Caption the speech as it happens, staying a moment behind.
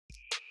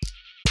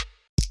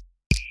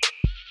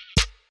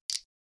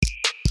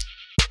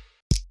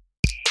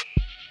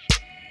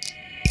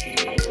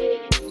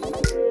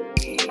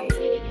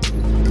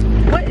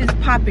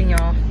popping,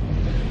 y'all.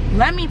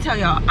 Let me tell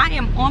y'all, I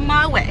am on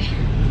my way.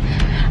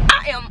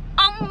 I am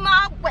on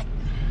my way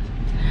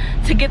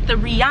to get the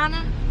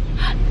Rihanna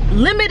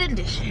limited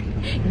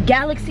edition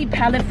Galaxy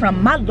palette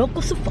from my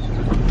local Sephora.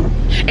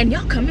 And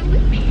y'all coming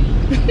with me.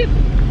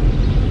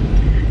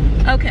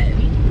 Okay.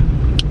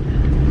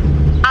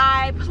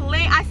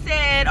 I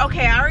said,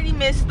 okay, I already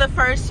missed the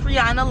first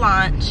Rihanna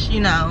launch, you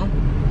know.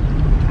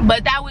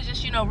 But that was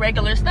just, you know,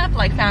 regular stuff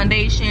like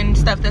foundation,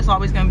 stuff that's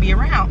always gonna be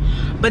around.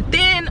 But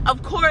then,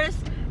 of course,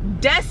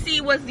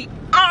 Desi was the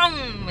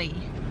only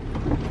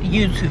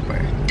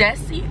YouTuber.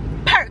 Desi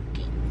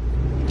Perky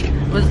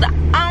was the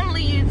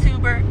only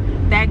YouTuber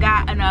that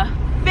got an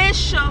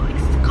official,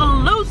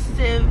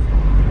 exclusive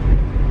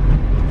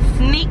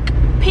sneak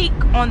peek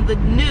on the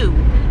new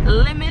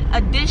limited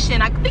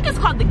edition. I think it's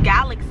called the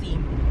Galaxy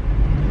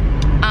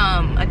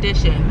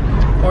edition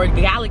or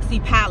Galaxy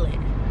palette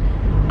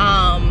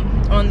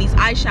on these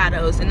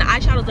eyeshadows, and the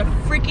eyeshadows are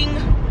freaking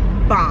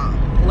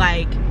bomb,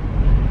 like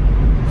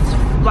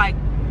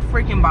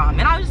freaking bomb.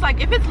 And I was just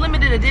like, if it's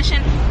limited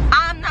edition,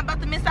 I'm not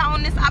about to miss out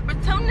on this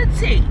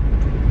opportunity.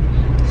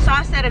 So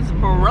I said, as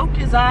broke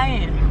as I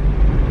am,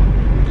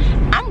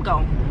 I'm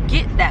gonna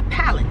get that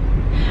palette.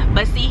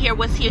 But see here,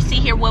 what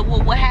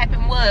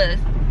happened was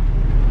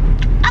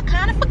I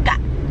kind of forgot.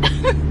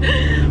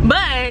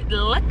 But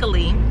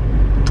luckily,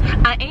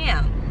 I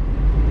am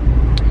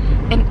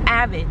an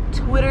avid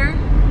Twitter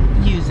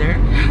user.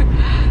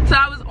 So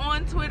I was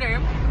on Twitter,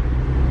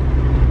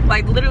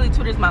 like literally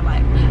Twitter's my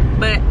life.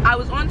 But I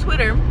was on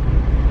Twitter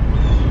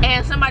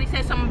and somebody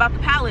said something about the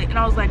palette and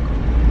I was like,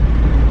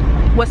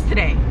 what's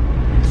today?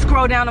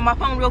 Scroll down on my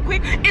phone real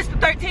quick. It's the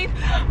 13th.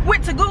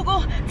 Went to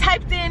Google,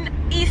 typed in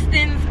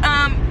Easton's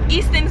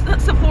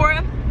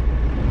Sephora,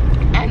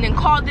 and then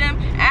called them,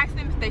 asked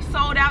them if they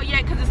sold out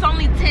yet, because it's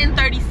only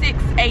 10:36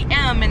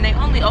 a.m. and they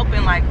only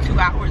opened like 2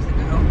 hours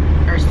ago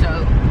or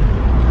so.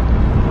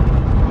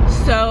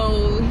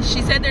 So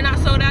she said they're not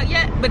sold out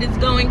yet, but it's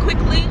going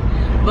quickly.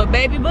 But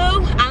baby boo,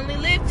 I only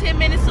live 10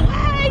 minutes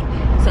away.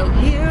 So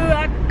here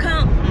I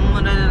come.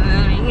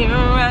 Here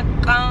I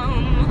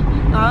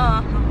come.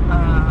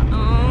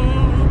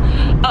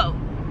 Oh.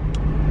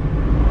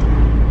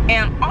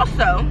 And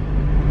also,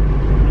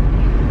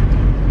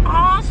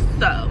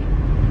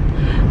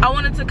 I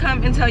wanted to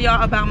come and tell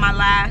y'all about my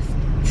last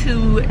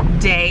 2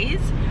 days.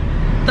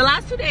 The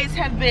last 2 days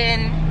have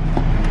been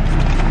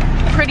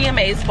pretty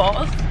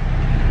amazeballs.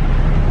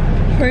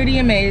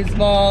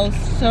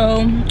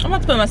 So I'm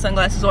about to put my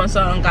sunglasses on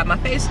so I don't got my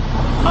face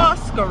all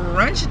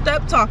scrunched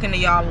up talking to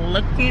y'all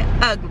looking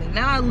ugly.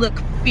 Now I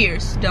look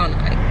fierce, don't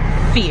I?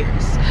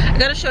 Fierce. I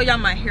gotta show y'all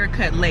my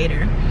haircut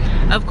later.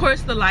 Of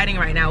course the lighting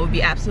right now would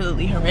be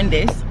absolutely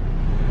horrendous.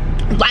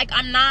 Like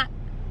I'm not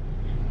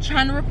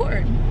trying to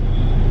record.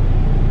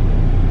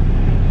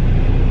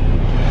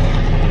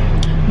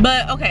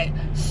 But okay,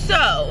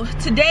 so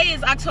today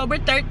is October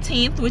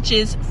 13th, which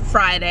is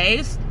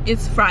Friday.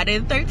 It's Friday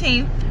the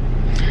 13th.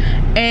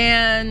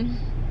 And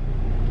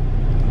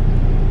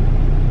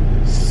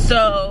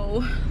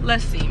so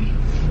let's see.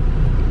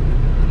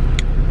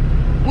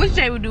 Which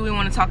day do we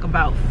want to talk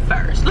about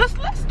first? Let's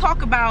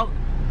talk about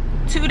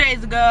 2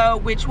 days ago,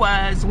 which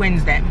was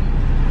Wednesday.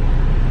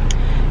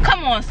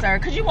 Come on, sir.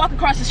 Could you walk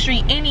across the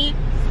street any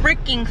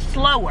freaking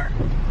slower?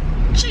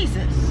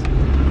 Jesus.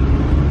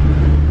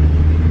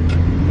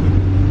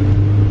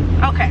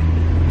 Okay.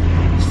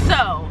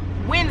 So,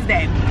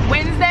 Wednesday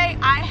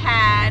I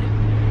had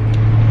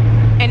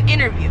an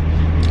interview.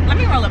 Let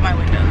me roll up my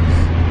windows.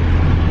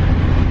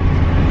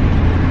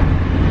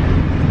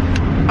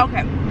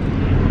 Okay.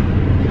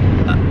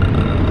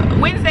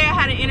 Wednesday I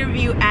had an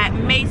interview at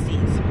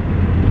Macy's.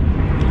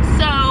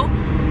 So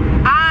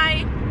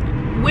I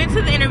went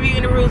to the interview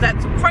and the rules that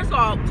first of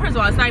all,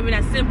 it's not even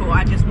that simple.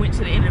 I just went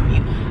to the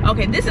interview.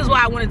 Okay, this is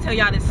why I want to tell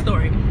y'all this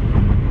story.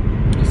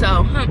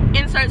 So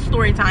insert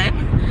story time.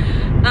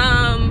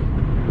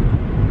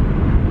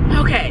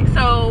 Okay,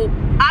 so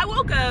I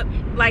woke up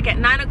like at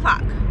 9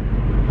 o'clock.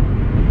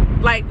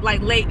 Like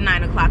late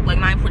 9 o'clock, like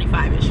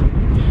 9:45ish.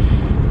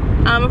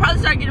 I probably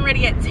started getting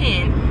ready at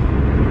 10.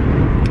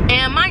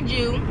 And mind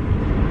you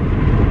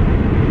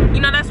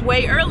know, that's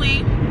way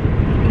early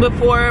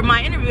before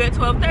my interview at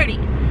 12:30.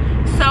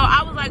 So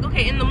I was like,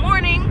 okay, in the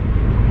morning,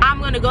 I'm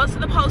gonna go to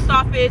the post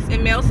office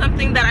and mail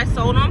something that I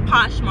sold on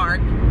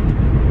POSHMARK.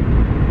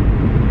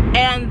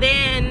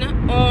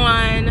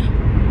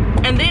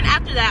 And then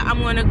after that,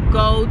 I'm gonna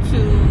go to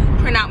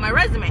print out my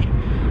resume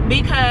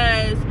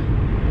because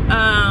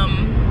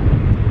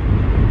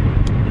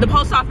the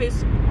post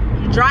office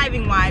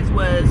driving wise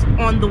was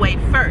on the way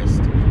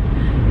first.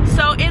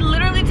 So it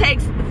literally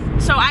takes,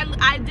 so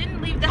I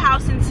didn't leave the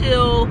house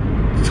until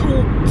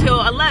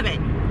 11.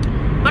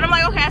 But I'm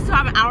like, okay, I still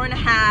have an hour and a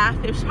half.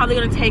 It's probably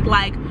gonna take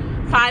like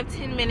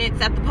 5-10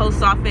 minutes at the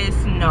post office.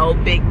 No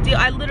big deal.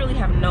 I literally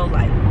have no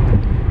light.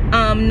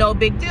 No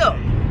big deal.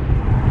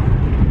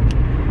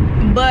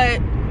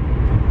 But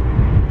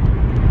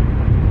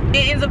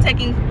it ends up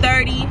taking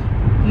 30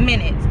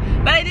 minutes.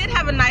 But I did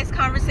have a nice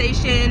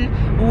conversation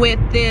with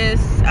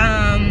this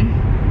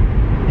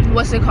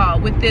what's it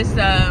called, with this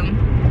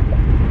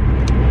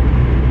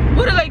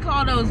what do they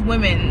call those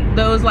women,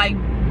 those like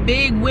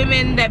big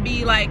women that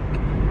be like,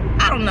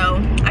 I don't know,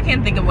 I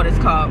can't think of what it's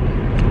called,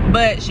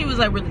 but she was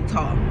like really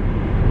tall,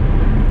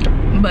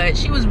 but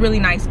she was a really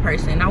nice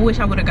person. I wish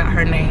I would have got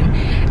her name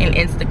in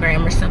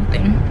Instagram or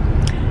something.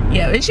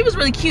 Yeah, and she was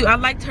really cute. I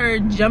liked her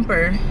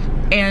jumper,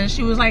 and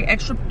she was like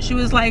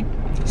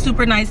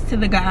super nice to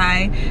the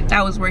guy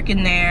that was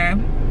working there.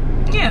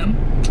 Yeah,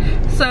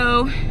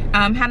 so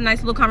had a nice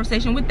little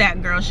conversation with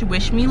that girl. She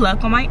wished me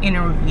luck on my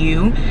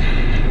interview,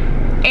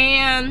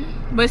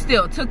 but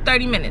still took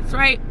 30 minutes,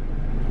 right?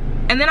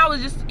 And then I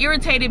was just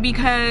irritated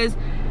because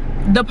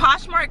the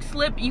POSHMARK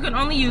slip, you can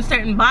only use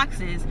certain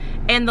boxes.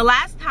 And the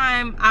last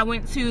time I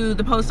went to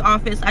the post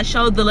office, I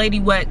showed the lady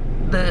what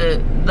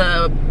the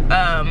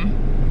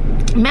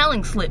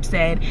mailing slip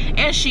said,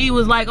 and she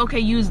was like, okay,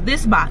 use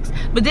this box.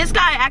 But this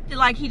guy acted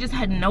like he just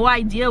had no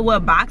idea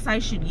what box I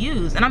should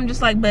use, and I'm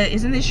just like, but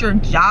isn't this your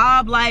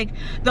job? Like,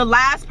 the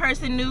last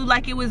person knew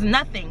like it was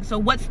nothing, so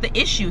what's the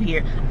issue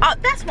here? Oh,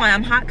 that's why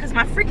I'm hot, because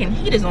my freaking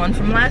heat is on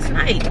from last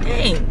night.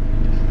 Dang.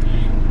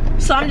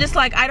 So I'm just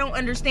like, I don't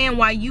understand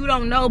why you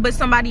don't know but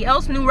somebody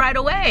else knew right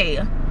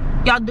away.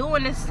 Y'all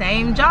doing the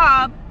same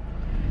job.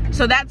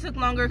 So that took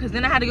longer, because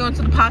then I had to go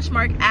into the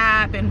POSHMARK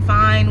app and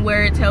find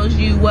where it tells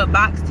you what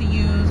box to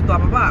use, blah,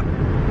 blah, blah.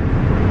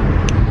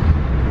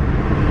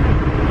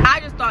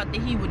 I just thought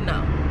that he would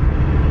know.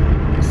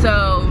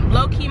 So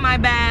low-key my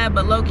bad,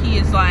 but low-key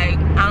is like,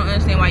 I don't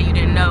understand why you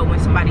didn't know when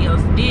somebody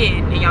else did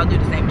and y'all do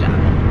the same job.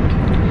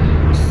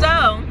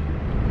 So,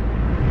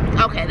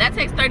 okay, that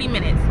takes 30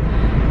 minutes.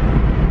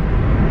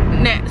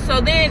 Now, so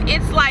then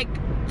it's like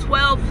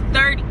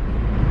 12:30.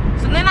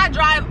 So then I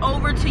drive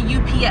over to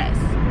UPS.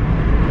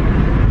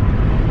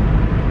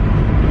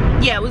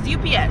 Yeah, it was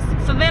UPS.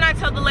 So then I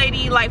tell the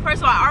lady, like,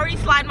 first of all, I already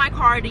slide my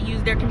card to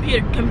use their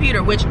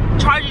computer, which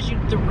charges you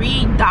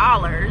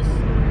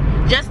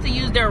 $3 just to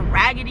use their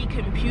raggedy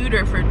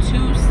computer for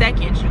 2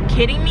 seconds. You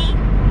kidding me?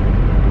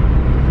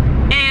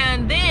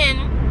 And then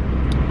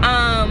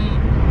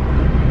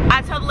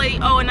I tell the lady,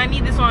 oh, and I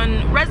need this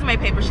on resume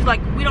paper. She's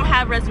like, we don't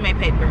have resume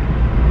paper.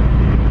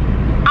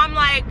 I'm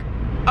like,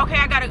 okay,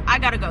 I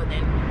gotta go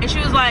then. And she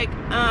was like,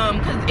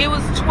 cause it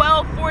was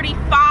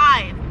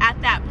 12:45 at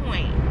that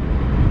point.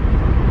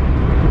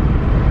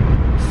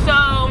 So,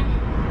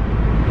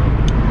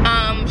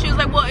 she was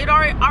like, well, it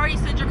already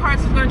said your card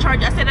is gonna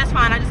charge you. I said, that's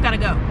fine, I just gotta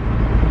go.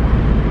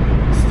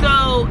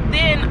 So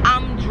then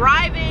I'm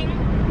driving,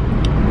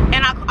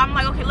 and I'm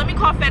like, okay, let me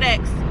call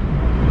FedEx,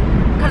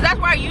 cause that's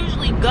where I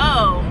usually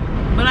go.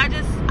 But I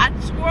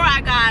swore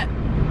I got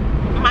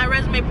my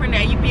resume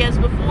printed at UPS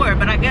before,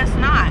 but I guess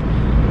not.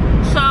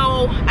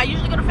 So I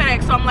usually go to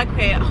FedEx, so I'm like,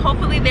 okay,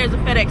 hopefully there's a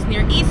FedEx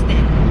near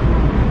Easton.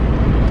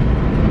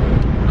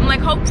 I'm like,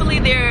 hopefully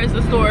there's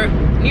a store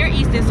near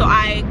Easton. So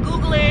I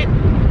Google it,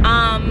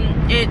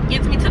 it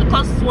gets me to the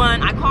closest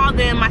one. I call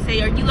them, I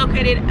say, are you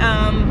located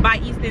by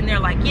Easton? They're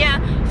like, yeah.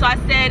 So I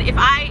said,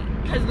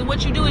 because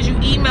what you do is you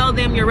email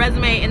them your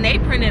resume and they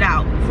print it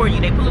out for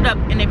you. They pull it up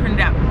and they print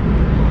it out.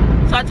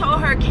 So I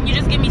told her, can you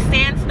just give me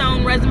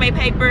sandstone resume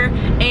paper,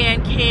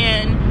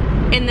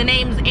 and the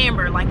name's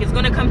Amber, like it's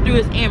gonna come through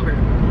as Amber.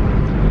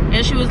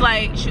 And she was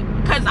like,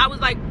 cause I was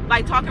like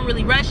talking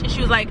really rushed, and she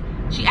was like,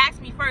 she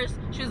asked me first,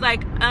 she was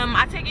like,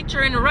 I take it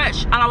you're in a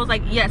rush. And I was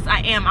like, yes,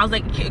 I am. I was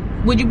like,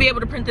 would you be able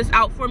to print this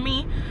out for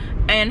me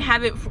and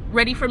have it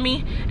ready for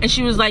me? And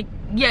she was like,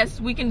 yes,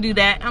 we can do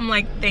that. I'm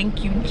like,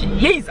 thank you,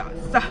 Jesus.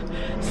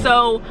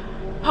 So,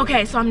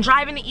 okay, so I'm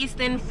driving to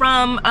Easton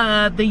from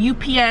the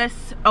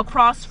UPS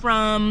across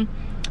from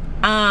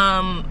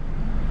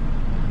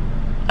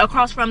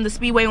the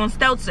Speedway on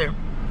Stelzer.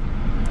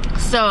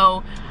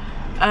 So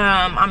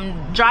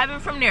I'm driving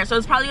from there, so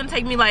it's probably gonna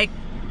take me like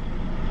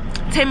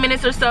 10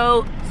 minutes or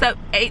so,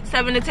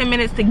 7 to 10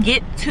 minutes to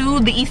get to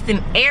the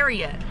Easton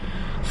area.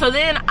 So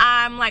then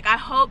I'm like, I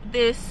hope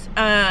this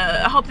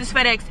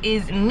FedEx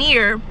is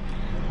near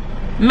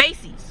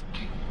Macy's.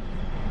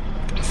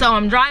 So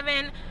I'm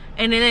driving,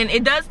 and then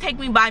it does take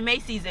me by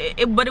Macy's,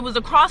 but it was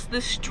across the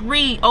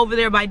street over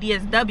there by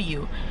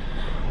DSW.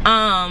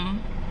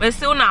 But it's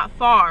still not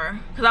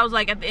far, because I was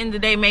like, at the end of the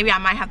day, maybe I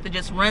might have to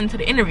just run to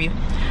the interview.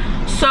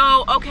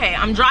 So, okay,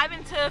 I'm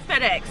driving to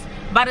FedEx.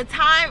 By the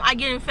time I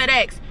get in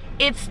FedEx,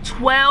 it's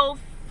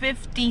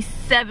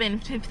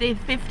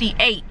 12:57,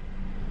 58.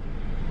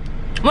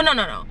 Well,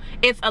 no.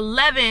 It's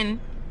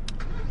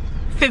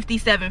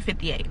 11:57,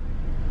 58.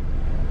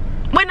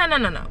 Wait, no.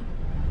 No.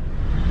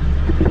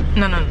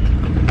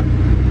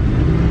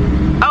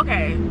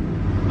 Okay,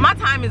 my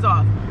time is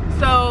off.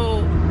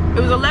 So,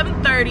 it was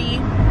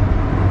 11:30.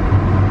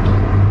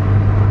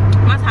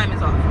 My time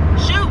is off.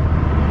 Shoot.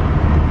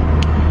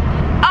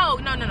 Oh,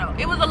 no.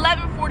 It was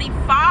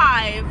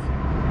 11:45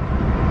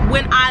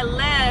 when I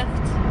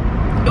left.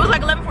 It was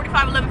like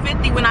 11:45,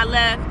 11:50 when I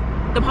left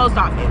the post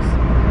office.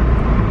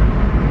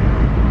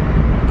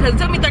 Because it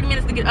took me 30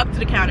 minutes to get up to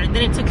the counter.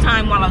 Then it took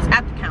time while I was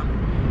at the counter.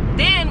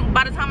 Then,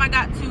 by the time I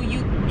got to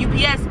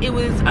UPS, it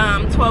was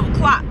 12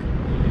 o'clock.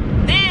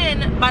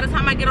 Then, by the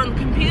time I get on the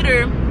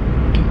computer,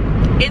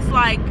 it's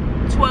like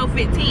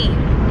 12:15.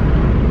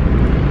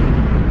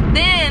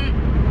 Then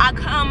I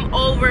come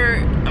over,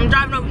 I'm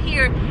driving over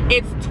here,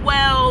 it's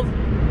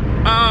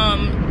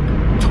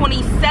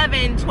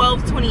 12:27,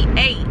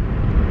 12:28.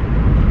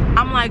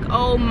 I'm like,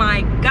 oh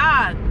my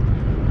God.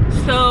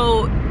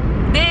 So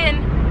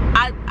then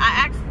I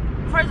asked,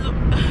 first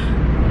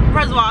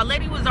of all, a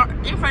lady was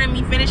in front of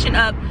me finishing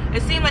up.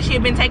 It seemed like she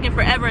had been taking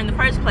forever in the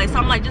first place. So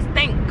I'm like, just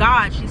thank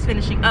God she's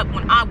finishing up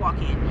when I walk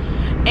in.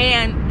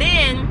 And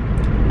then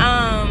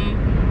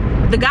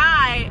the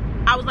guy,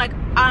 I was like,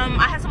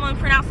 I had someone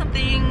print out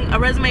something, a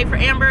resume for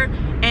Amber,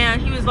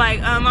 and he was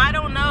like, I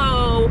don't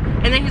know.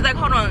 And then he's like,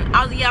 hold on.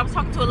 I was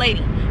talking to a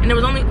lady, and there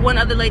was only one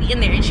other lady in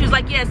there, and she was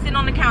like, yeah, sitting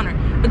on the counter.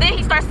 But then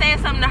he starts saying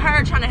something to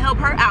her, trying to help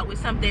her out with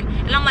something,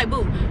 and I'm like,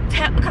 boo,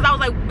 because I was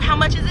like, how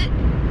much is it?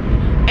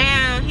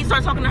 And he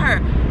starts talking to her,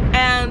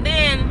 and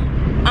then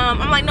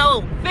I'm like,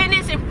 no,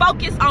 fitness and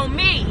focus on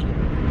me.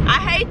 I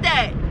hate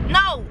that.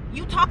 No,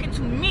 you talking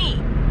to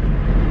me.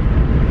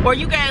 Or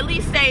you can at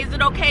least say, is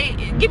it okay?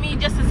 Give me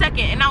just a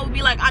second. And I would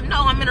be like, I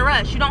know I'm in a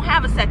rush. You don't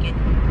have a second.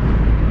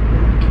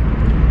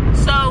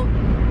 So,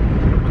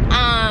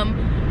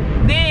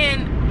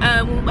 then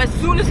as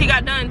soon as he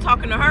got done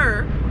talking to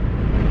her,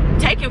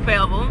 taking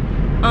forever,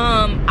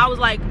 I was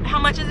like, how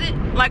much is it?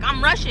 Like,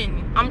 I'm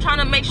rushing. I'm trying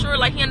to make sure,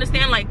 like, he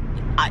understand, like,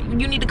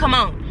 you need to come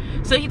on.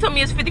 So he told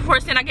me it's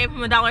 54 cents. I gave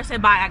him $1. I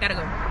said, bye, I gotta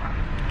go.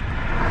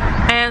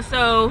 And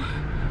so,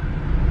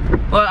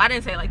 well, I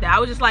didn't say it like that. I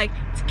was just like,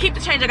 keep the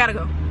change, I gotta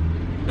go.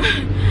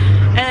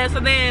 And so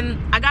then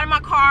I got in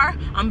my car.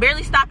 I'm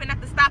barely stopping at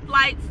the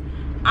stoplights,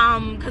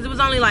 because it was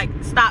only like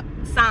stop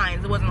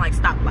signs. It wasn't like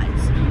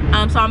stoplights.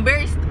 So I'm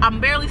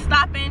barely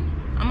stopping.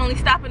 I'm only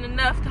stopping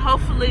enough to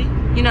hopefully,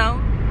 you know,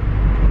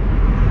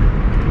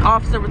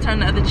 officer return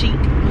the other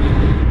cheek.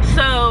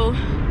 So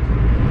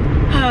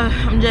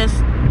I'm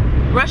just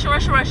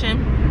rushing.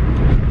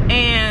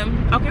 And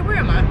okay, where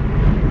am I?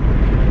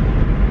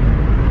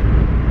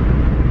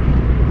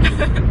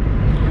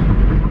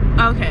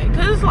 Okay,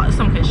 because it's like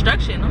some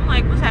construction. I'm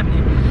like, what's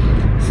happening?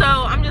 So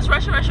I'm just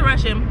rushing.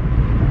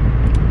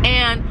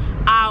 And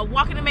I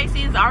walk into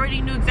Macy's. I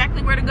already knew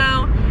exactly where to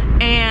go.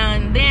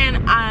 And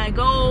then I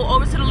go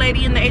over to the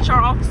lady in the HR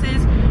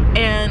offices,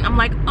 and I'm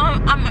like,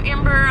 I'm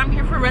Amber. I'm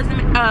here for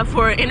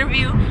for an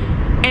interview.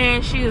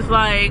 And she's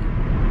like,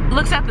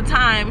 looks at the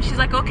time. She's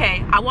like,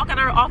 okay. I walk out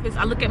of her office.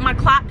 I look at my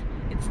clock.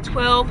 It's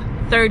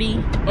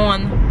 12:30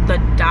 on the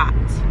dot.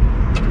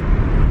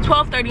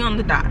 12:30 on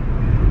the dot.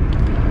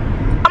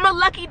 I'm a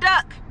lucky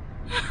duck.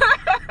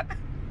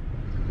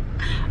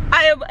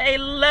 I am a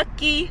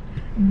lucky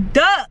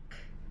duck.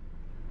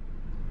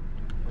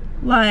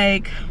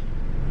 Like,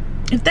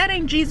 if that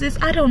ain't Jesus,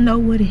 I don't know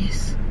what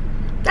is.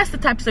 That's the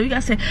type of stuff you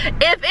gotta say.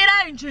 If it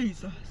ain't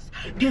Jesus,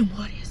 then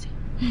what is it?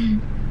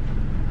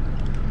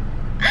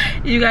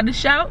 You gotta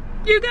shout.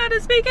 You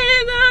gotta speak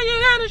it now. You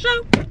gotta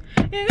shout.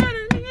 You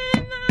gotta speak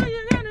it now.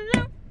 You gotta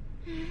shout.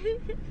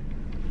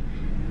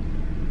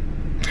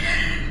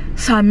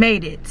 So I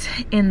made it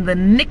in the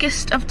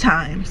nickest of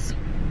times.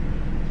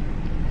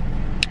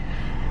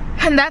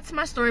 And that's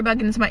my story about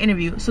getting to my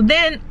interview. So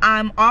then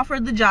I'm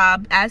offered the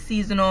job as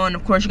seasonal, and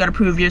of course you gotta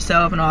prove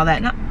yourself and all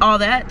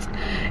that,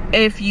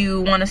 if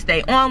you wanna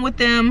stay on with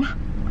them.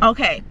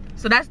 Okay,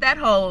 so that's that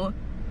whole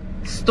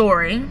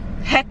story,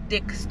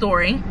 hectic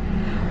story.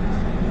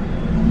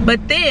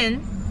 But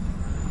then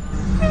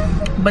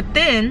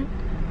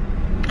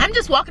I'm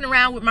just walking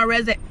around with my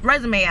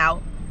resume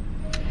out,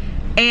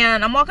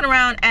 and I'm walking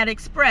around at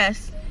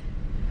Express,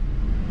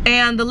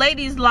 and the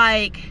lady's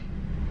like,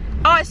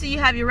 oh, I see you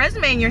have your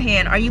resume in your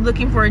hand. Are you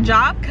looking for a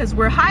job? Because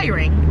we're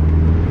hiring.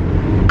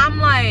 I'm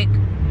like,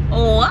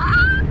 what?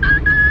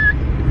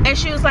 And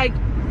she was like,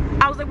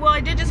 I was like, well, I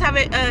did just have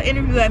an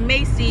interview at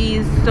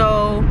Macy's,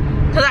 so,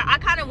 because I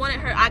kind of wanted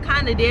her, I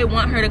kind of did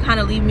want her to kind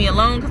of leave me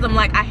alone, because I'm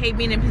like, I hate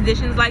being in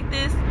positions like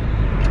this,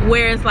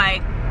 where it's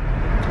like,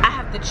 I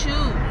have to choose.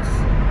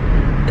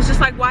 It's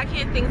just like, why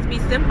can't things be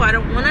simple? I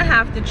don't want to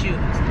have to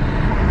choose.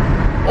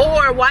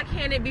 Or why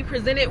can't it be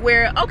presented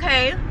where,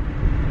 okay,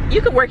 you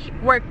could work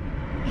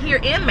here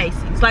in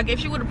Macy's. Like, if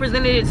she would have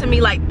presented it to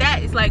me like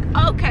that, it's like,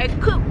 okay,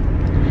 cool.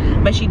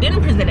 But she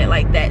didn't present it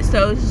like that.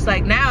 So it's just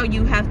like, now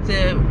you have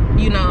to,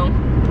 you know,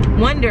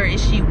 wonder,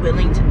 is she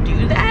willing to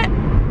do that?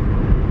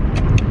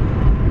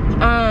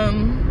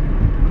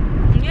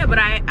 Yeah, but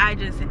I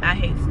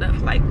hate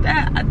stuff like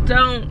that. I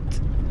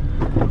don't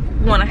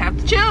want to have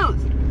to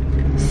choose.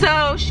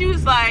 So she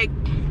was like,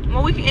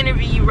 well, we can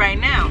interview you right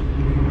now.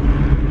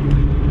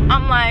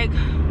 I'm like,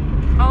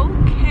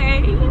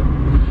 okay.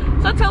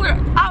 So I tell her,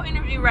 I'll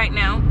interview right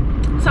now.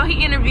 So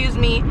he interviews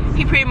me.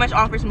 He pretty much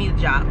offers me the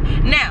job.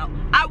 Now,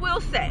 I will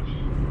say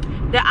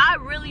that I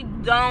really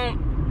don't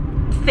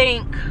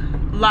think,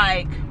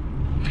 like,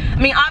 I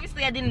mean,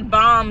 obviously I didn't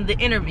bomb the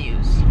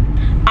interviews.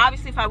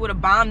 Obviously, if I would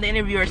have bombed the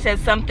interview or said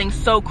something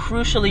so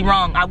crucially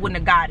wrong, I wouldn't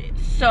have got it.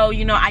 So,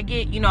 you know, I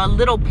get, you know, a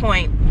little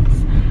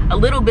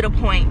bit of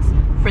points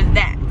for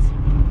that.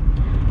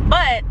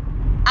 But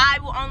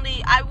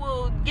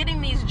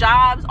getting these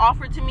jobs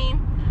offered to me,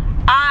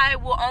 I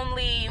will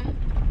only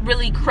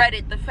really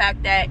credit the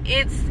fact that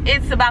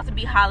it's about to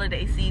be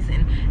holiday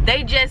season.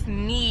 They just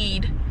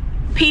need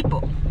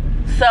people.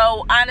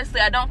 So honestly,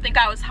 I don't think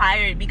I was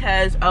hired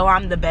because, oh,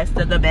 I'm the best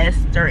of the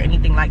best or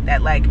anything like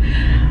that. Like,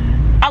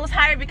 I was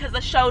hired because I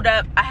showed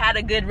up, I had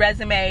a good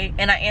resume,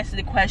 and I answered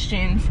the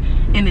questions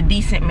in a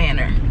decent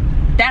manner.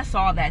 That's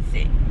all, that's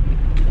it.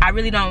 I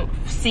really don't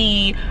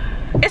see,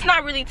 it's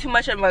not really too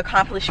much of an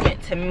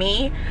accomplishment to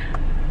me.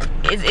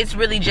 It's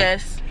really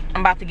just,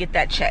 I'm about to get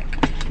that check.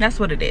 That's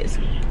what it is.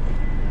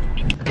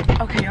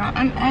 Okay, y'all,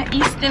 I'm at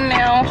Easton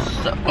now,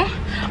 so,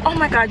 oh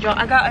my God, y'all,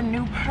 I got a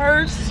new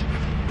purse.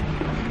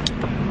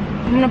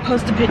 I'm gonna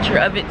post a picture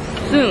of it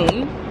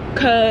soon,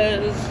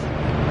 cause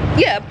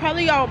yeah,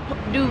 probably I'll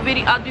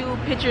do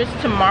pictures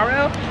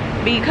tomorrow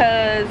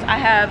because I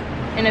have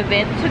an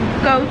event to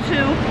go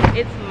to.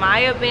 It's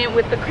my event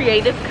with the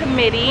creative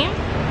committee.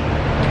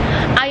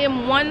 I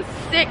am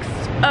 1/6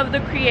 of the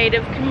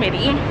creative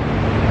committee.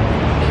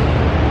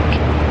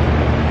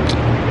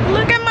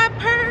 Look at my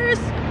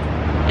purse.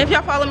 If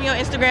y'all follow me on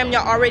Instagram,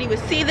 y'all already would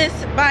see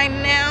this by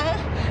now.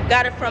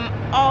 Got it from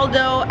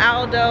Aldo,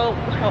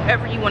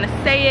 however you want to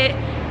say it.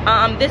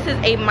 This is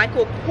a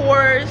Michael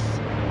Kors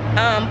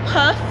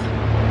puff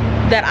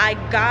that I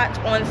got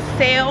on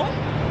sale.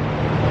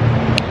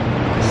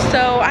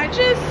 So I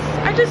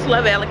just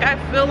love it. Like, I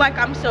feel like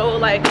I'm so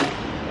like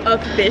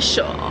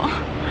official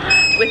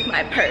with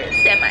my purse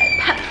and my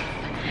puff.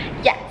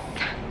 Yes.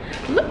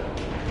 Look.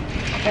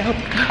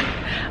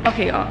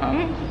 Okay,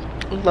 y'all.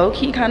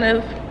 Low-key kind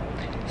of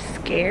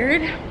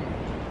scared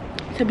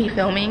to be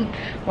filming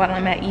while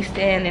I'm at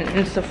Easton and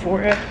in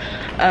Sephora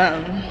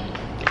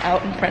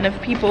out in front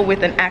of people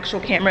with an actual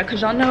camera,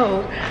 because y'all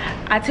know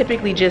I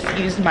typically just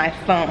use my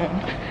phone,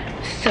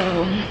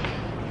 so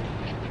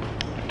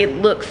it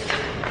looks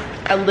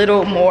a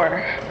little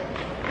more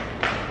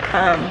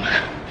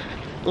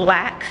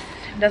lax,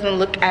 doesn't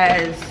look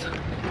as,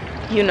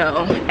 you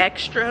know,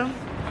 extra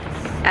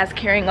as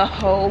carrying a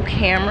whole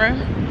camera.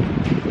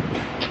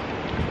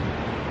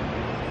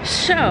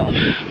 So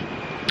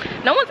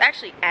no one's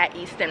actually at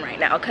Easton right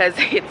now because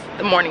it's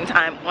the morning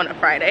time on a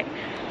Friday.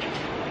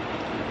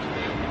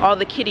 All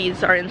the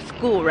kiddies are in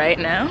school right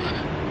now.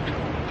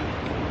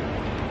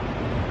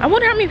 I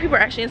wonder how many people are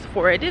actually in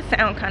Sephora. It did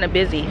sound kind of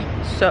busy,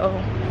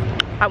 so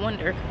I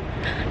wonder.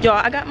 Y'all,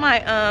 I got my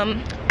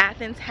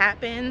Athens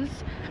Happens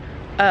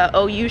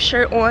OU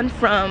shirt on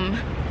from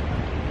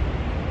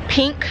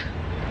Pink.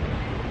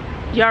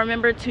 Y'all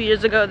remember 2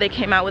 years ago they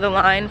came out with a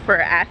line for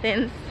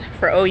Athens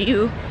for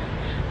OU?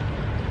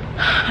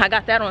 I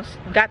got that on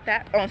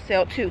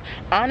sale too.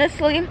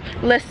 Honestly,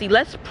 let's see,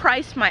 let's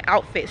price my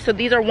outfit. So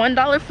these are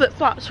 $1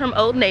 flip-flops from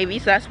Old Navy,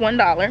 so that's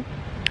 $1.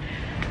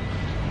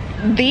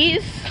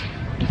 These,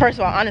 first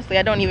of all, honestly,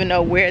 I don't even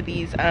know where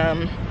these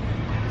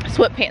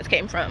sweatpants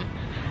came from,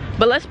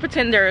 but let's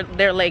pretend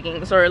they're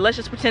leggings, or let's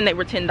just pretend they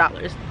were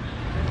 $10.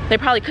 They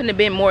probably couldn't have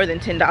been more than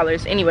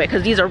 $10 anyway,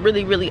 because these are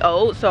really, really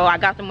old. So I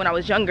got them when I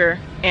was younger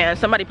and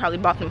somebody probably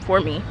bought them for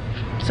me,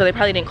 so they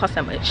probably didn't cost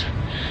that much.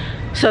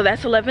 So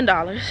that's $11.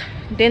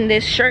 Then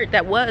this shirt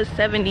that was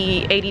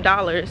 $70,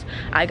 $80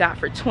 I got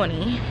for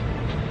 $20.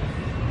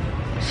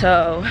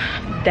 So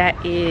that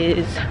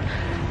is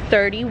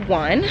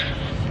 $31.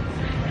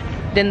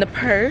 Then the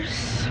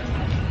purse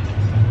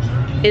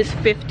is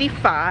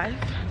 $55.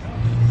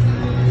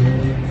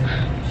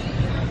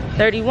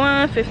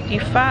 31,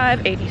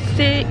 55,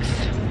 86.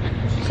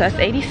 So that's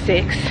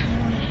 86.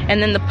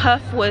 And then the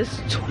puff was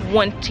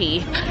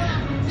 20.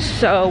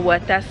 So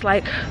what, that's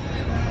like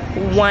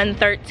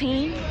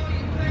 113.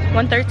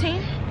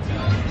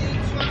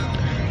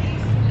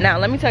 Now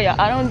let me tell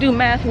y'all, I don't do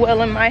math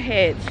well in my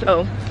head,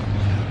 so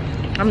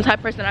I'm the type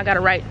of person I gotta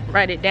write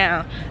it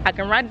down. I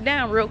can write it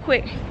down real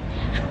quick,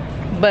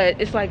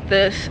 but it's like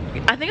this.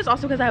 I think it's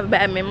also because I have a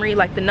bad memory.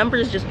 Like, the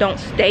numbers just don't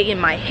stay in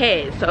my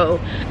head, so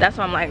that's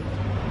why I'm like,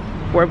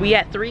 were we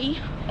at 3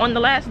 on the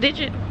last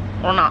digit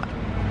or not?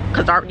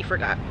 Because I already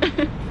forgot.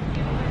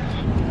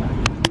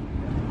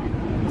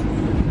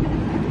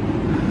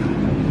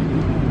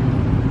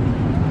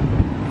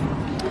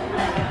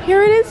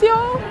 Here it is,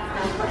 y'all.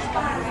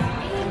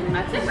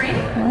 That's it, right?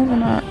 Why is it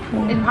not?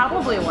 It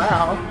probably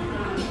will.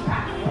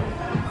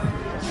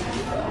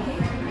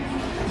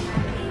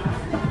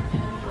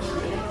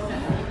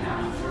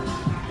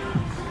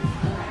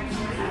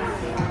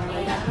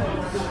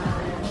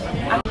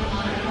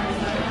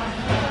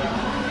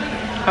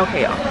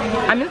 Okay,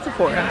 y'all, I'm in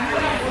Sephora,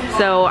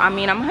 so I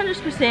mean, I'm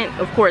 100%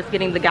 of course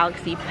getting the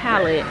Galaxy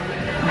palette,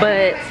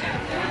 but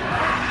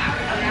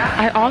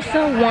I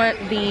also want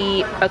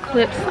the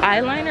Eclipse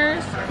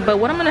eyeliners. But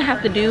what I'm gonna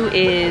have to do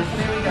is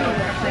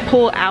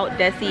pull out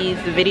Desi's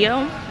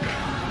video.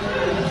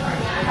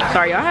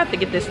 Sorry, y'all, have to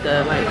get this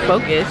to like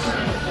focus.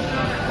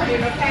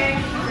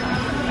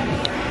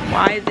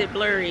 Why is it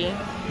blurry?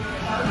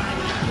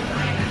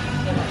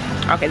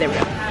 Okay, there we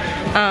go.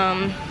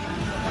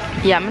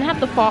 Yeah, I'm gonna have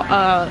to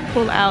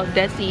pull out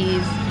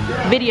Desi's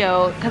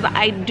video, because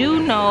I do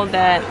know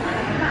that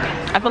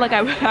I feel like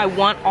I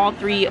want all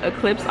 3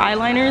 Eclipse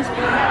eyeliners,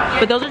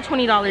 but those are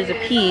 $20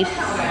 a piece,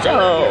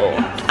 so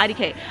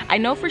IDK. I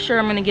know for sure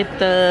I'm gonna get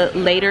the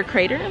Later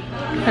Crater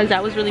because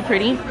that was really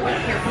pretty.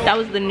 That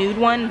was the nude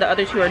one. The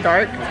other two are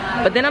dark.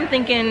 But then I'm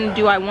thinking,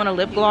 do I want a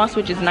lip gloss,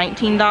 which is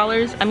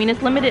 $19? I mean,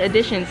 it's limited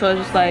edition, so it's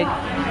just like,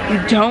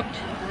 you don't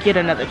get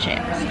another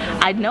chance.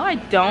 I know I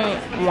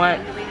don't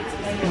want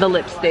the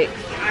lipstick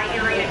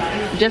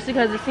just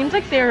because it seems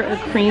like they're a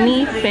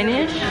creamy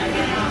finish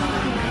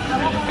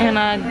and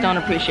I don't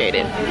appreciate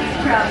it.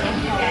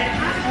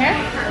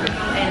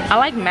 I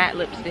like matte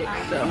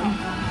lipsticks, so.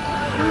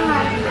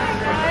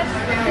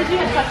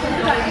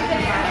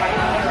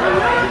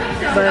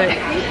 But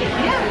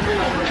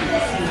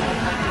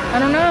I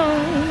don't know.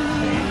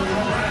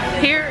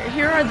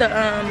 Here are the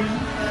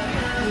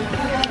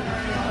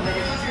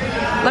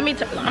I'm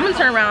gonna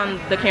turn around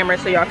the camera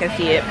so y'all can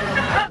see it.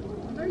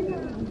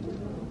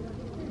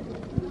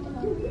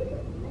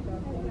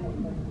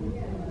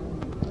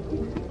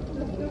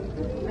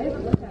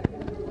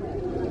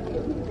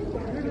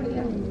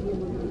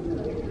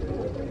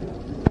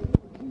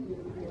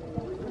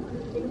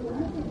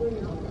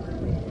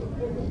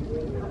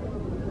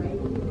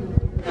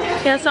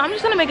 Yeah, so I'm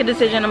just gonna make a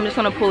decision. I'm just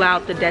gonna pull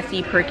out the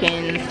Desi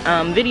Perkins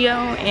video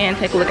and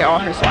take a look at all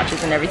her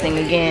swatches and everything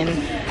again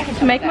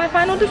to make my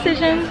final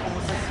decision.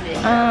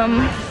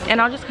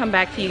 And I'll just come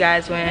back to you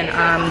guys when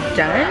I'm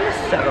done.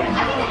 So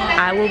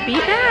I will be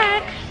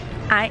back.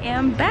 I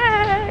am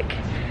back.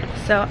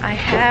 So I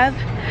have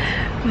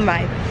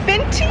my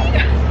Fenty.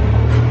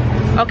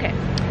 Okay,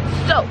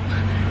 so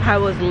I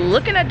was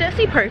looking at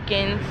Desi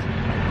Perkins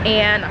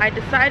and I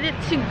decided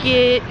to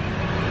get,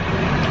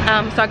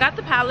 so I got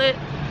the palette.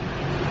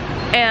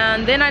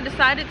 And then I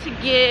decided to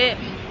get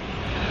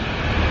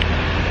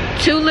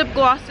 2 lip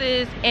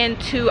glosses and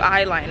 2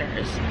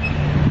 eyeliners.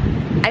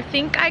 I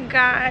think I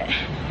got,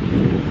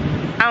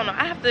 I don't know,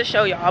 I have to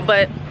show y'all,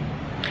 but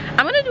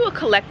I'm gonna do a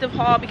collective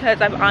haul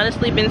because I've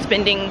honestly been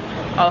spending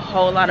a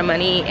whole lot of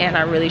money and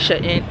I really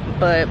shouldn't.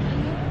 But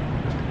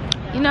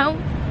you know,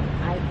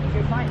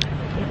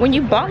 when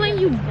you balling,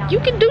 you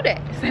can do that.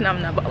 And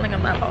I'm not balling,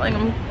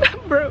 I'm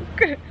broke.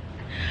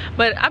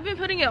 But I've been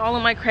putting it all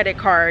on my credit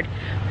card.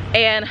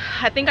 And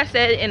I think I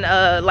said in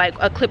like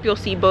a clip you'll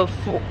see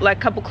before, like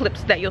a couple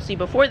clips that you'll see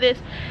before this,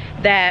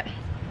 that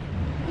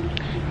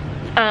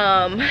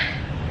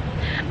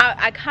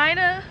I kind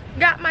of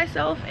got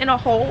myself in a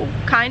hole,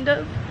 kind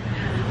of,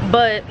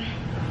 but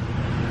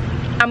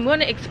I'm going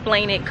to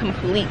explain it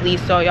completely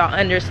so y'all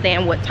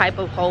understand what type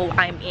of hole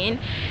I'm in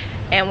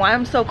and why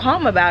I'm so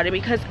calm about it.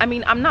 Because I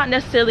mean, I'm not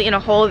necessarily in a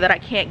hole that I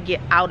can't get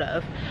out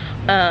of.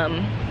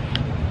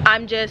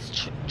 I'm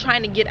just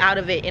trying to get out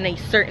of it in a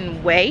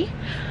certain way.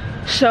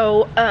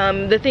 So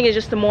the thing is,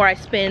 just the more I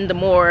spend, the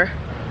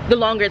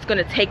longer it's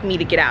going to take me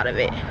to get out of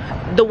it,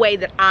 the way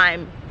that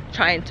I'm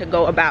trying to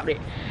go about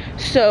it.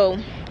 So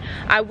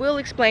I will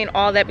explain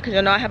all that because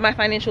I know I have my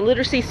financial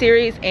literacy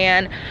series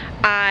and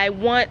I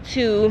want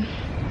to,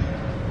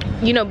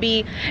 you know,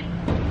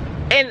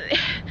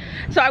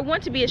 so I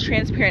want to be as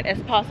transparent as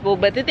possible.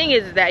 But the thing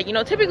is that, you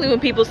know, typically when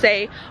people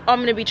say, oh, I'm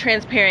gonna be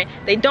transparent,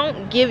 they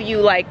don't give you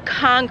like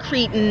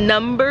concrete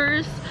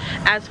numbers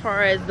as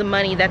far as the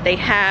money that they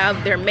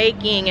have, they're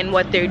making and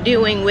what they're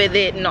doing with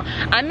it. No,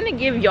 I'm gonna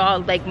give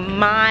y'all like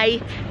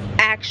my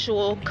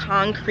actual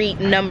concrete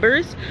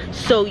numbers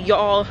so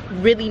y'all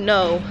really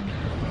know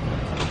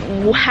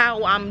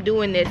how I'm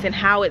doing this and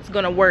how it's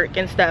gonna work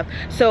and stuff.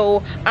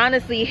 So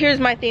honestly, here's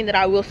my thing that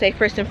I will say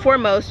first and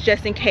foremost,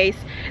 just in case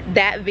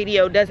that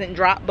video doesn't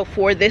drop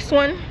before this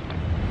one,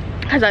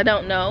 because I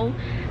don't know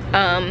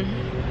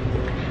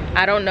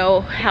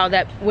how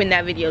when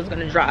that video is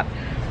gonna drop.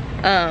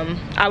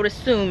 I would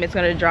assume it's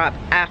gonna drop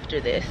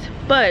after this,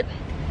 but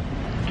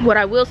what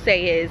I will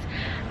say is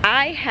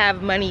I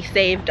have money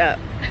saved up.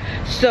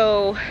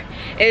 So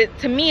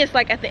to me, it's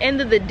like at the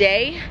end of the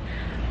day,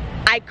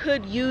 I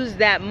could use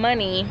that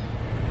money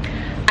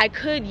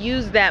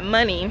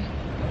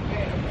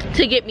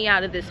to get me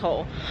out of this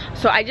hole.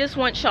 So I just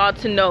want y'all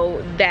to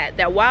know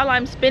that while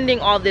I'm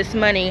spending all this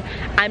money,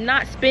 I'm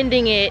not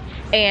spending it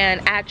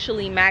and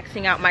actually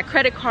maxing out my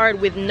credit card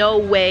with no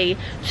way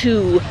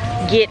to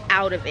get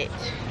out of it.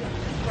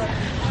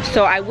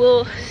 So I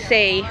will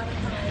say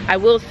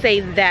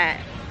that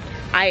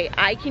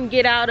I can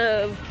get out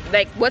of,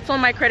 like, what's on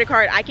my credit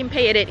card, I can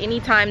pay it at any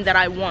time that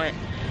I want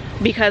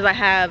because I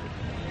have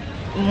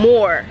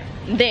more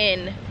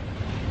than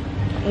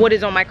what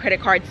is on my credit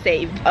card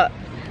saved up.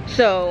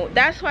 So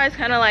that's why it's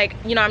kind of like,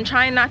 you know, I'm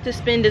trying not to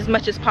spend as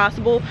much as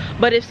possible.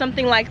 But if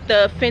something like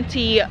the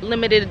Fenty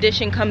limited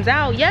edition comes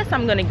out, yes,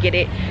 I'm gonna get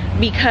it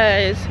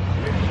because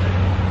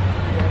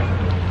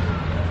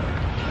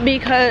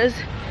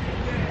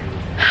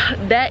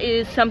that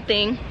is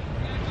something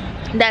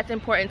that's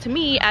important to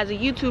me as a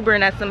YouTuber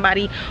and as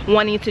somebody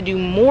wanting to do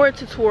more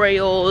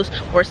tutorials,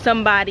 or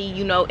somebody,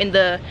 you know, in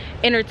the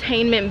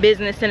entertainment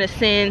business in a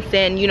sense,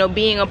 and, you know,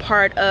 being a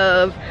part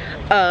of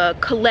a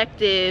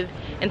collective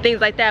and things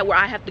like that where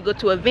I have to go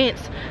to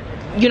events.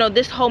 You know,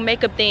 this whole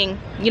makeup thing,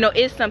 you know,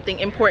 is something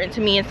important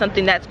to me and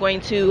something that's going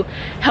to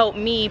help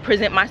me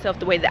present myself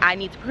the way that I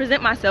need to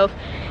present myself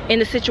in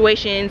the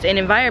situations and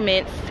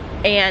environments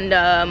and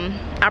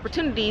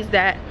opportunities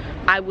that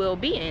I will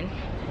be in.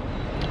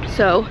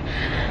 So,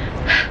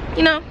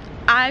 you know,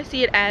 I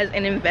see it as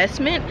an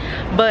investment,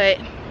 but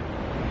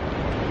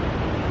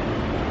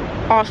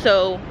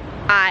also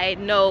I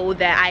know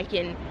that I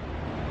can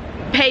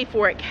pay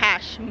for it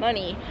cash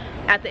money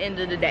at the end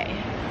of the day.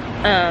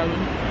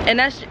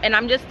 And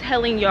I'm just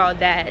telling y'all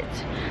that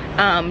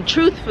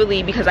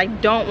truthfully, because I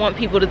don't want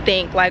people to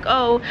think like,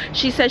 oh,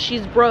 she says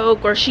she's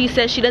broke, or she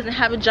says she doesn't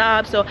have a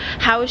job, so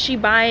how is she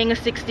buying a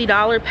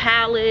 $60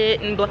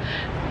 pallet and blah.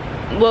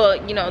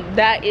 Well, you know,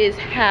 that is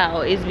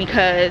how, is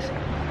because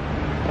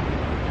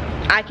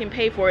I can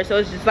pay for it. So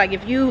it's just like,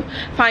 if you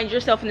find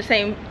yourself in the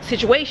same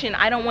situation,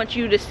 I don't want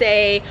you to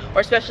say,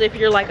 or especially if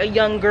you're like a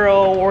young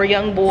girl or a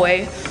young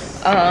boy,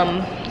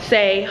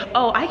 say,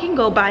 oh, I can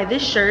go buy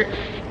this shirt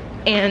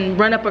and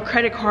run up a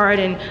credit card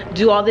and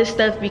do all this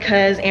stuff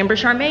because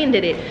AmberCharmayne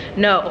did it.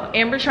 No,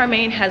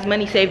 AmberCharmayne has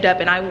money saved up,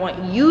 and I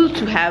want you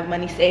to have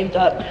money saved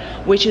up,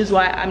 which is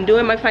why I'm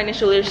doing my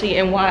financial literacy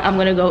and why I'm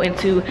gonna go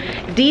into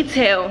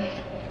detail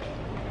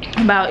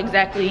about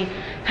exactly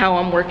how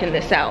I'm working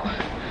this out.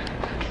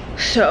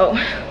 So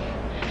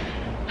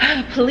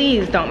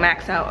please don't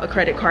max out a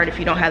credit card if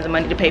you don't have the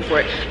money to pay for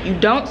it. You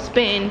don't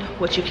spend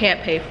what you can't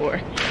pay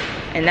for,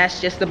 and that's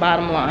just the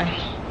bottom line.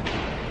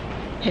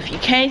 If you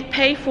can't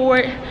pay for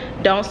it,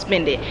 don't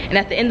spend it. And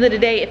at the end of the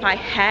day, if I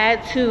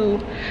had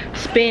to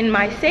spend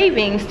my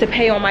savings to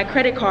pay on my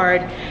credit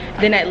card,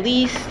 then at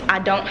least I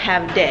don't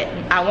have debt.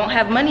 I won't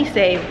have money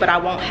saved, but I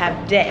won't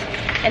have debt.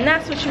 And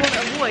that's what you want to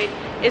avoid,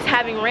 is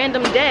having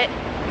random debt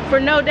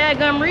for no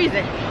dadgum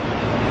reason.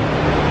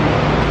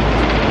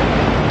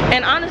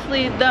 And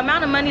honestly, the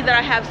amount of money that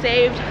I have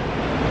saved,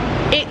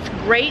 it's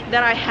great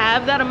that I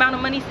have that amount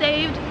of money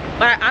saved,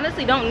 but I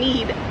honestly don't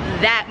need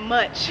that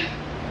much.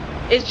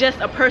 It's just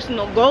a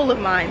personal goal of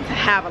mine to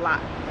have a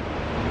lot.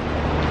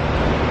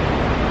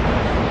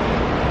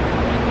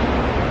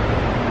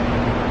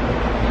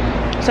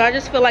 So I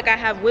just feel like I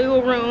have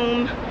wiggle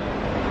room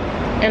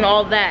and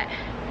all that,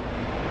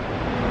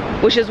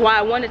 which is why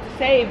I wanted to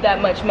save that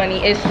much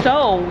money, is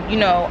so, you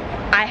know,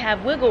 I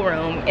have wiggle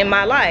room in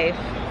my life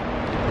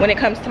when it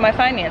comes to my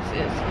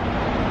finances.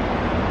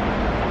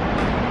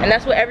 And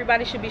that's what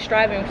everybody should be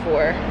striving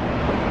for.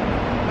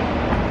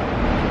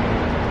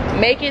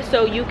 Make it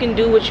so you can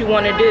do what you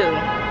want to do.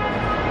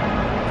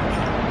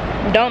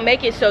 Don't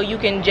make it so you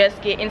can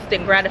just get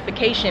instant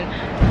gratification.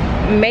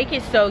 Make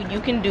it so you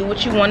can do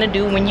what you want to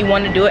do when you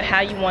want to do it, how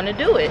you want to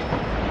do it.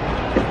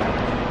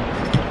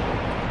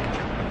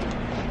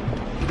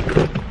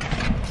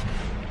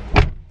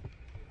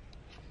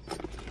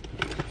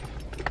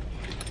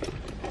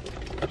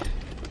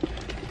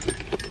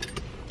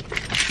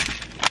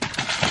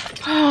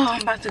 Oh,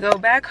 I'm about to go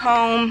back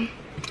home.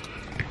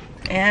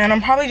 And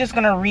I'm probably just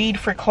gonna read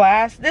for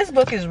class. This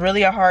book is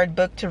really a hard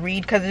book to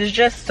read because it's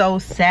just so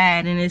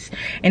sad, and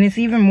it's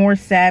even more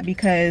sad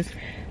because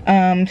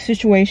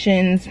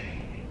situations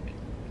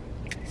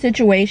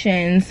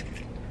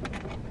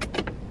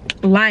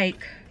like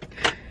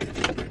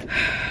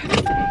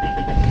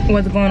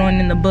what's going on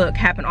in the book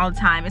happen all the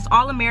time. It's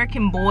all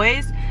American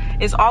boys.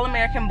 It's all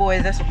American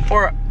boys. That's,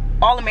 or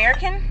all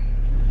American?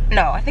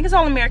 No, I think it's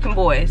all American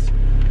boys.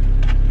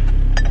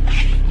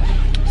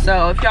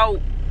 So if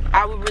y'all,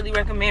 I would really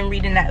recommend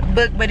reading that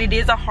book, but it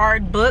is a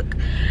hard book,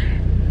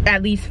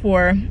 at least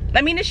for,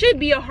 I mean, it should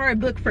be a hard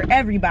book for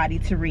everybody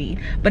to read,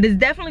 but it's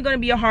definitely going to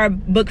be a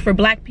hard book for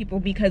Black people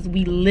because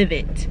we live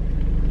it.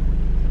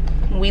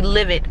 We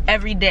live it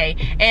every day.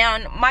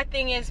 And my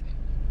thing is,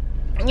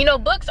 you know,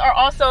 books are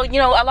also, you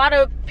know, a lot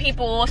of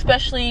people,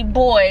 especially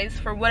boys,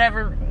 for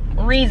whatever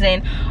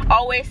reason,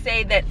 always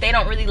say that they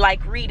don't really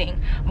like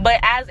reading. But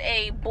as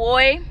a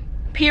boy,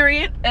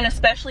 period, and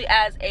especially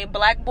as a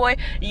Black boy,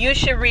 you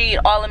should read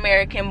All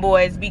American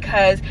Boys,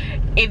 because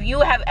if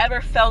you have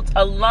ever felt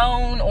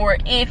alone, or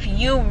if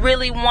you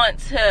really want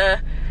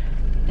to,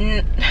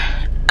 I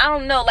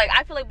don't know, like,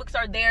 I feel like books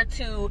are there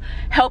to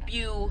help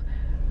you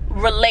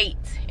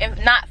relate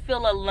and not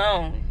feel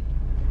alone.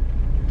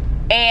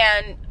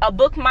 And a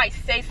book might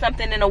say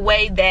something in a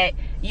way that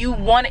you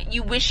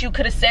wish you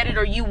could have said it,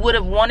 or you would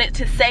have wanted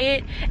to say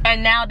it,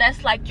 and now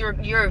that's like your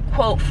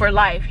quote for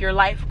life, your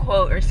life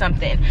quote or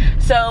something.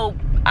 So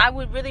I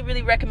would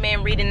really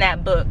recommend reading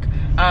that book,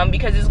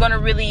 because it's gonna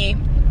really,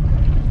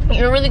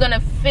 you're really gonna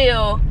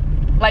feel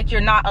like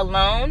you're not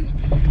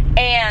alone.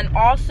 And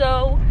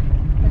also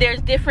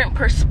there's different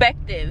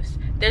perspectives.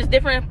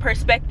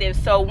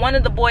 So one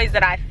of the boys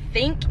that I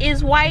think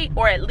is white,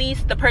 or at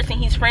least the person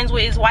he's friends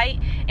with is white,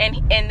 and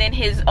then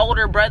his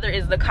older brother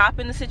is the cop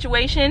in the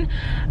situation.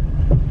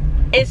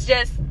 It's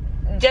just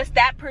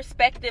that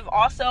perspective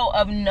also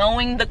of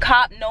knowing the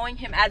cop, knowing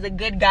him as a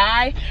good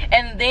guy,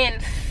 and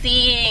then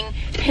seeing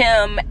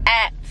him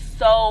act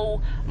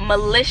so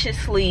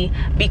maliciously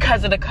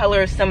because of the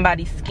color of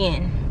somebody's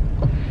skin.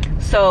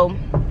 So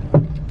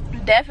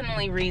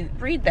definitely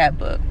read that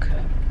book.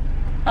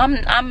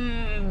 I'm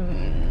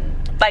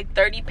like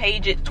 30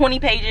 pages, 20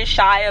 pages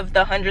shy of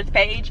the 100th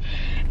page,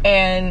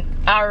 and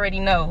I already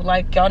know,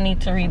 like, y'all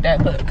need to read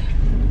that book.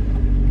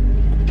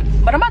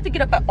 But I'm about to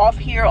get up off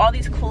here. All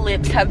these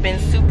clips have been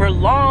super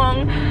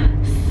long,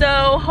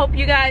 so hope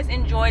you guys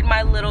enjoyed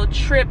my little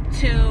trip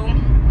to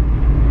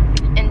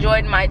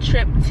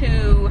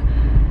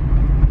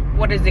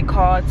what is it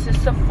called, to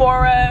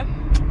Sephora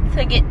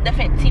to get the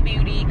Fenty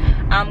Beauty.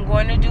 I'm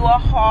going to do a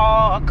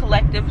haul, a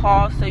collective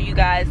haul, so you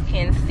guys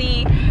can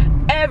see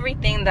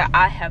everything that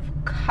I have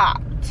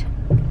copped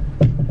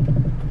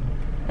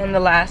in the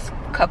last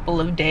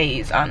couple of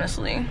days.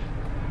 Honestly,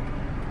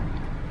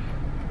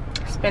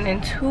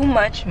 spending too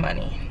much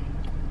money.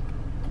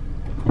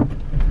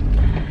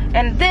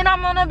 And then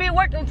I'm gonna be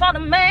working for the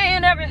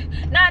man every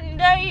night and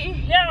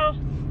day, yo.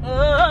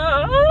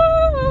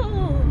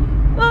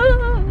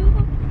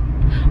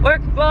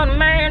 Working for the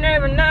man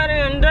every night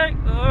and day.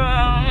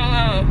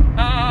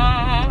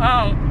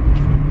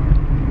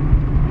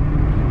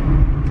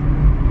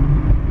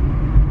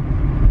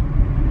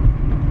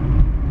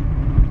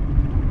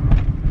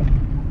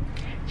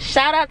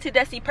 Shout out to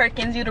Desi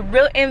Perkins, you're the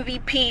real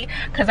MVP,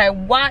 because I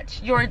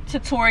watched your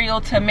tutorial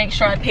to make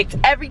sure I picked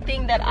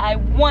everything that I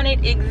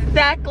wanted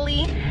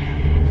exactly.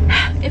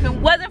 If it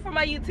wasn't for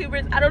my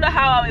YouTubers, I don't know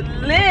how I would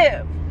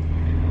live.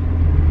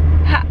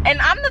 And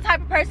I'm the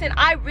type of person,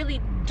 I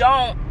really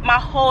don't, my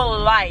whole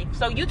life.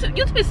 So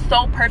YouTube is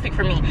so perfect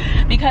for me,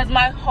 because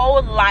my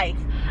whole life,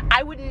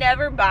 I would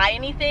never buy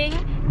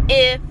anything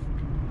if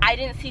I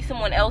didn't see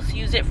someone else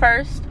use it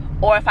first,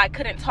 or if I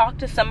couldn't talk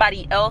to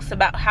somebody else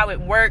about how it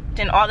worked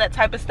and all that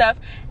type of stuff.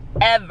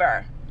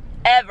 Ever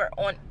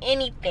on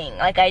anything.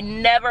 Like, I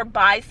never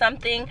buy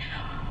something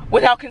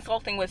without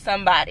consulting with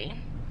somebody,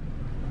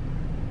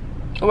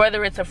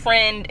 whether it's a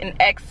friend, an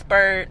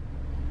expert,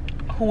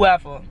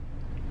 whoever.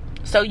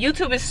 So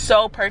YouTube is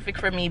so perfect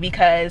for me,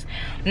 because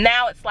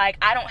now it's like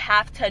I don't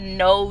have to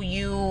know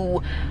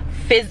you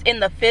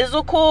in the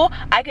physical.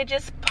 I could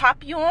just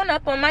pop you on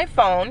up on my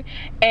phone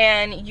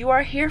and you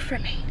are here for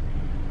me.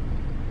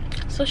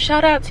 So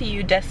shout out to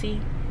you,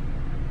 Desi,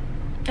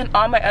 and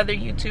all my other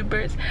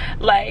YouTubers.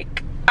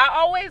 Like, I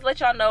always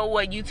let y'all know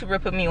what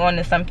YouTuber put me on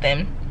to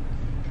something.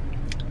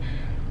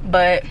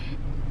 But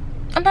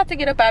I'm about to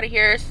get up out of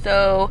here,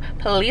 so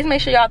please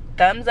make sure y'all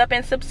thumbs up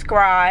and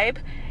subscribe,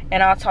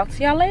 and I'll talk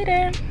to y'all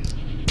later.